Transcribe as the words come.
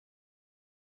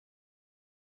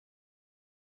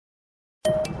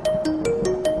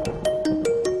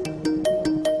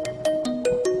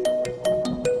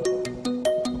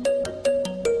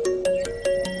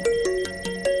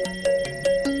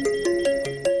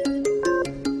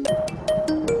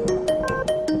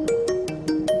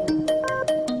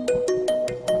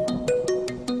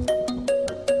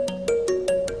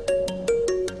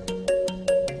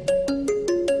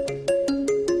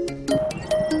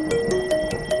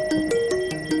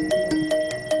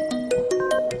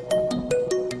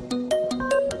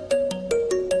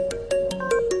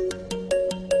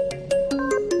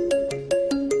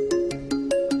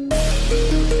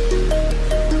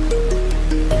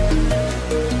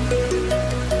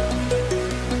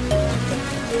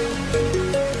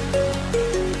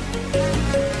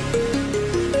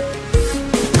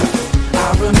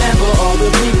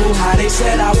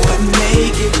said I wouldn't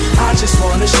make it. I just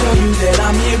wanna show you that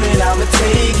I'm here and I'ma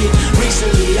take it.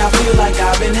 Recently I feel like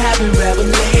I've been having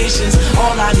revelations.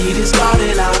 All I need is God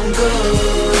and I'm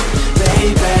good,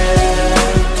 baby.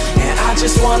 And I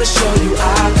just wanna show you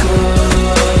I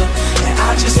could. And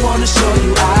I just wanna show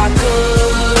you I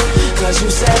could. Cause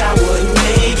you said I wouldn't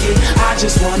make it. I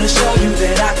just wanna show you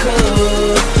that I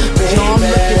could, baby. Yo, I'm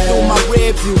looking through my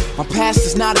rear view. My past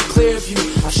is not a clear view.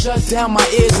 I've shut down my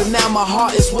ears and now my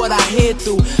heart is what I hear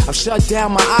through. I've shut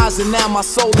down my eyes and now my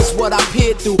soul is what I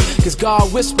peer through. Cause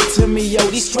God whispered to me, yo,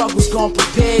 these struggles gon'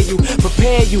 prepare you,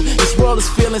 prepare you. This world is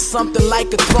feeling something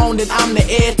like a throne that I'm the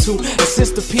heir to. And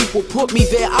since the people put me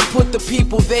there, I put the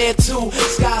people there too.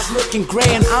 Sky's looking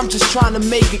gray and I'm just trying to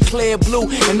make it clear blue.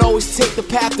 And always take the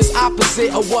path that's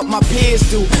opposite of what my peers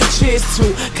do. Cheers to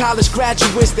college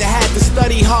graduates that had to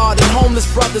study hard, and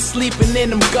homeless brothers sleeping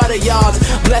in them gutter yards.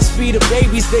 Blessed be the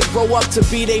babies that grow up to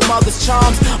be their mother's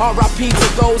charms. R.I.P. to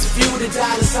those few that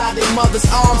died inside their mother's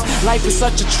arms. Life is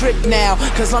such a trick now,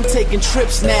 cause I'm taking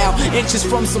trips now. Inches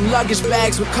from some luggage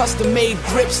bags with custom made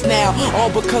grips now.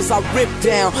 All because I ripped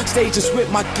down stages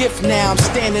with my gift now. I'm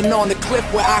standing on the cliff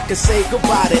where I can say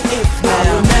goodbye to if now.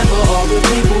 I remember all the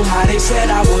people, how they said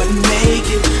I wouldn't make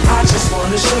it. I just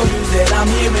wanna show you that I'm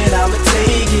here and I'ma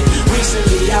take it.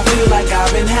 Recently I feel like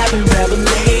I've been having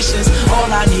revelations. All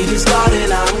I need is God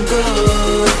and I'm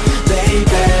good, baby.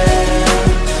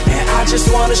 And I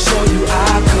just wanna show you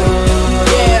I could.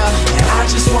 Yeah. And I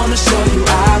just wanna show you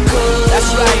I could.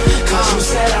 That's right. Cause you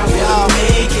said I wouldn't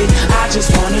make it. I just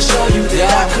wanna show you that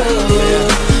I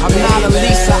could. I'm not a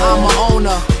Lisa, I'm a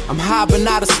owner. I'm high but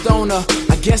not a stoner.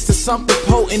 I guess there's something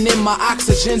potent in my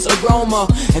oxygen's aroma.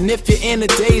 And if you're in a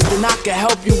daze, then I can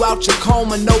help you out your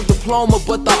coma. No diploma,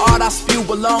 but the art I spew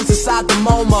belongs inside the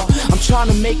MoMA. I'm trying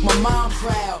to make my mom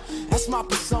proud. That's my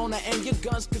persona. And your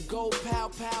guns could go pow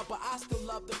pow, but I still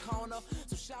love the corner.